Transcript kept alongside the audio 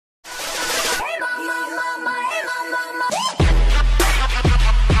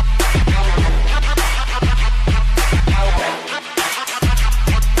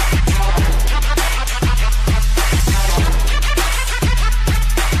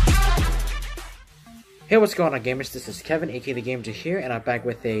Hey, what's going on, gamers? This is Kevin, aka The Gamer here, and I'm back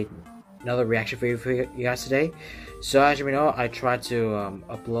with another reaction video for you guys today. So, as you may know, I tried to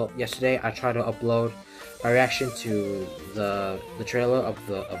upload yesterday. I tried to upload my reaction to the trailer of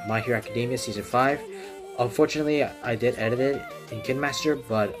My Hero Academia Season 5. Unfortunately, I did edit it in KineMaster,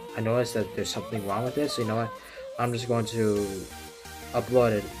 but I noticed that there's something wrong with it. So, you know what? I'm just going to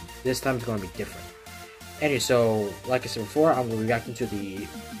upload it. This time it's going to be different. Anyway, so like I said before, I'm reacting to the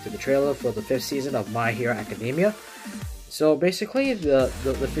trailer for the 5th season of My Hero Academia. So basically, the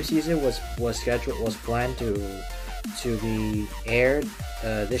 5th season was planned to be aired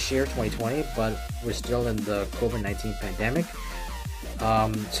this year, 2020, but we're still in the COVID-19 pandemic.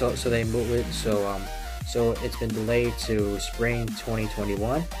 So they moved it. So it's been delayed to spring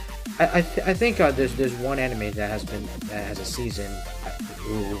 2021. I think there's one anime that has a season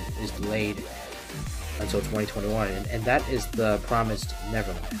who is delayed until 2021, and that is The Promised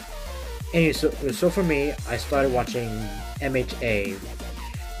Neverland. Anyway, so for me, I started watching MHA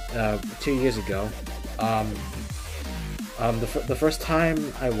 2 years ago. The first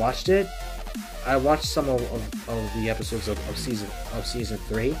time I watched it, I watched some of the episodes of season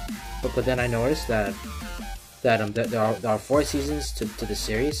 3, but then I noticed that there are 4 seasons to the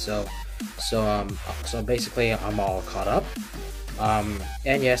series, so basically I'm all caught up.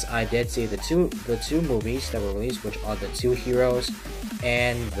 And yes, I did see the two movies that were released, which are the Two Heroes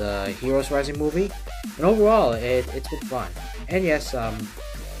and the Heroes Rising movie. And overall, it's been fun. And yes,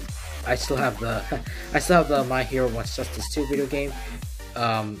 I still have the My Hero Wants Justice 2 video game.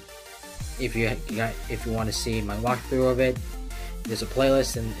 If you want to see my walkthrough of it, there's a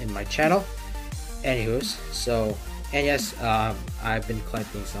playlist in my channel. Anywho's, and yes, I've been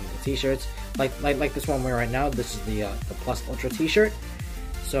collecting some of the t-shirts, like this one I'm wearing right now. This is the Plus Ultra t-shirt.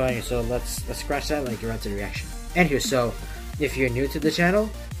 So anyway, let's scratch that and get right to the reaction. Anywho, so if you're new to the channel,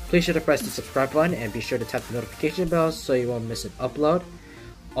 please sure to press the subscribe button and be sure to tap the notification bell so you won't miss an upload.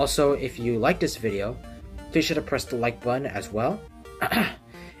 Also, if you like this video, please sure to press the like button as well.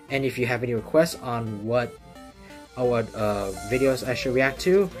 And if you have any requests on what videos I should react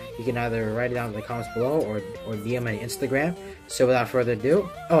to, you can either write it down in the comments below or DM me on Instagram. So without further ado,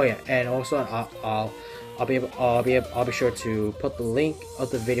 oh yeah, and also I'll be sure to put the link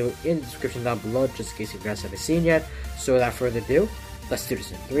of the video in the description down below, just in case you guys haven't seen yet. So without further ado, let's do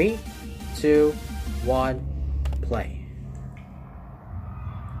this in 3, 2, 1, play.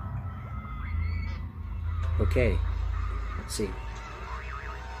 Okay, let's see.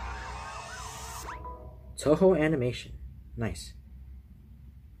 Toho Animation. Nice.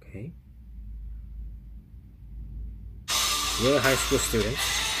 Okay. You're high school students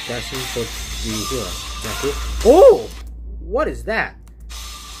dashing for the hero. Is that cool? Oh! What is that?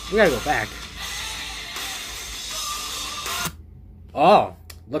 We gotta go back. Oh,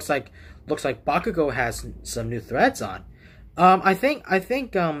 looks like Bakugo has some new threads on. I think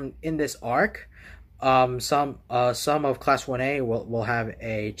in this arc, some of Class 1A will have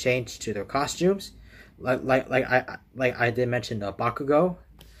a change to their costumes. Like I did mention Bakugo.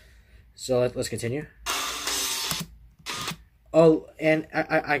 So let's continue. Oh, and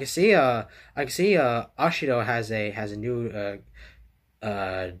I can see Ashido has a new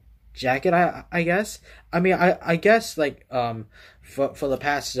jacket. I guess. I mean I guess like for the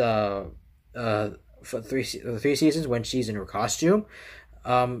past for three seasons when she's in her costume,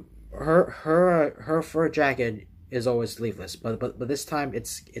 her fur jacket is always sleeveless, but this time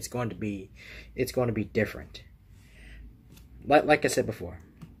it's going to be different. Like I said before.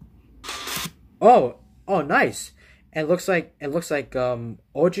 Oh, nice. And it looks like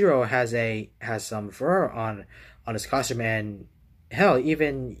Ojiro has some fur on his costume, and hell,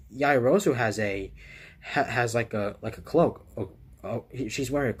 even Yaoyorozu has like a cloak.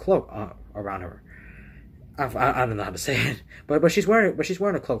 She's wearing a cloak around her. I don't know how to say it, but she's wearing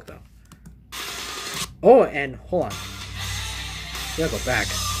a cloak though. Oh, and hold on. We gotta go back.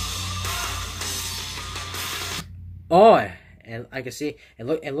 Oh, and I can see, it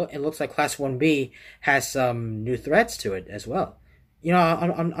looks like Class 1B has some new threads to it as well. You know,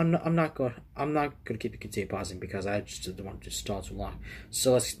 I'm not gonna keep it continue pausing because I just don't want to stall too long.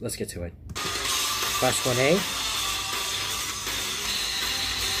 So let's get to it. Class 1A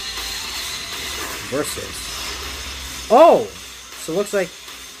versus. Oh, so it looks like.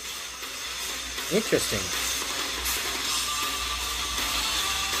 Interesting.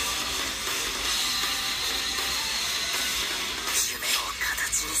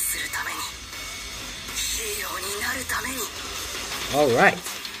 Alright.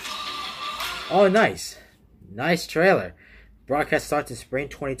 Oh, nice. Nice trailer. Broadcast starts in spring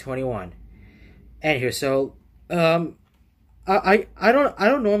 2021. Anywho, so I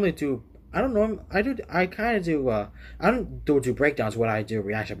don't normally do I don't know. I kind of do. I don't do breakdowns when I do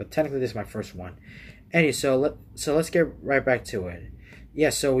reaction, but technically this is my first one. Anyway, so let's get right back to it. Yeah,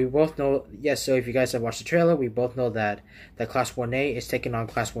 so we both know. Yeah, so if you guys have watched the trailer, we both know that Class 1A is taking on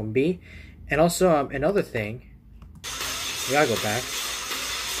Class 1B, and also another thing. We gotta go back.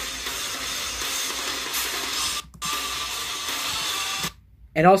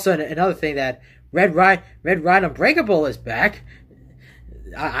 And also another thing that Red Ride Unbreakable is back.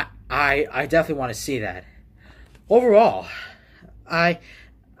 I definitely want to see that. Overall, I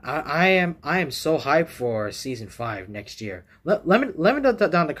am so hyped for season 5 next year. Let me know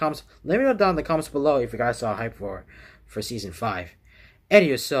down in the comments. Let me know down in the comments below if you guys are hyped for season 5.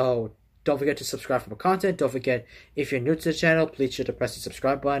 Anyway, so don't forget to subscribe for more content. Don't forget, if you're new to the channel, please sure to press the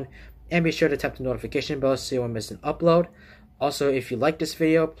subscribe button and be sure to tap the notification bell so you won't miss an upload. Also, if you like this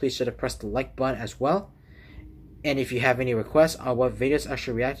video, please sure to press the like button as well. And if you have any requests on what videos I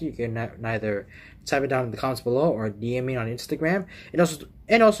should react to, you can either type it down in the comments below or DM me on Instagram.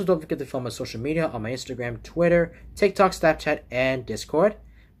 And also don't forget to follow my social media on my Instagram, Twitter, TikTok, Snapchat, and Discord.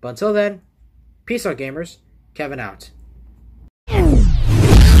 But until then, peace out, gamers. Kevin out.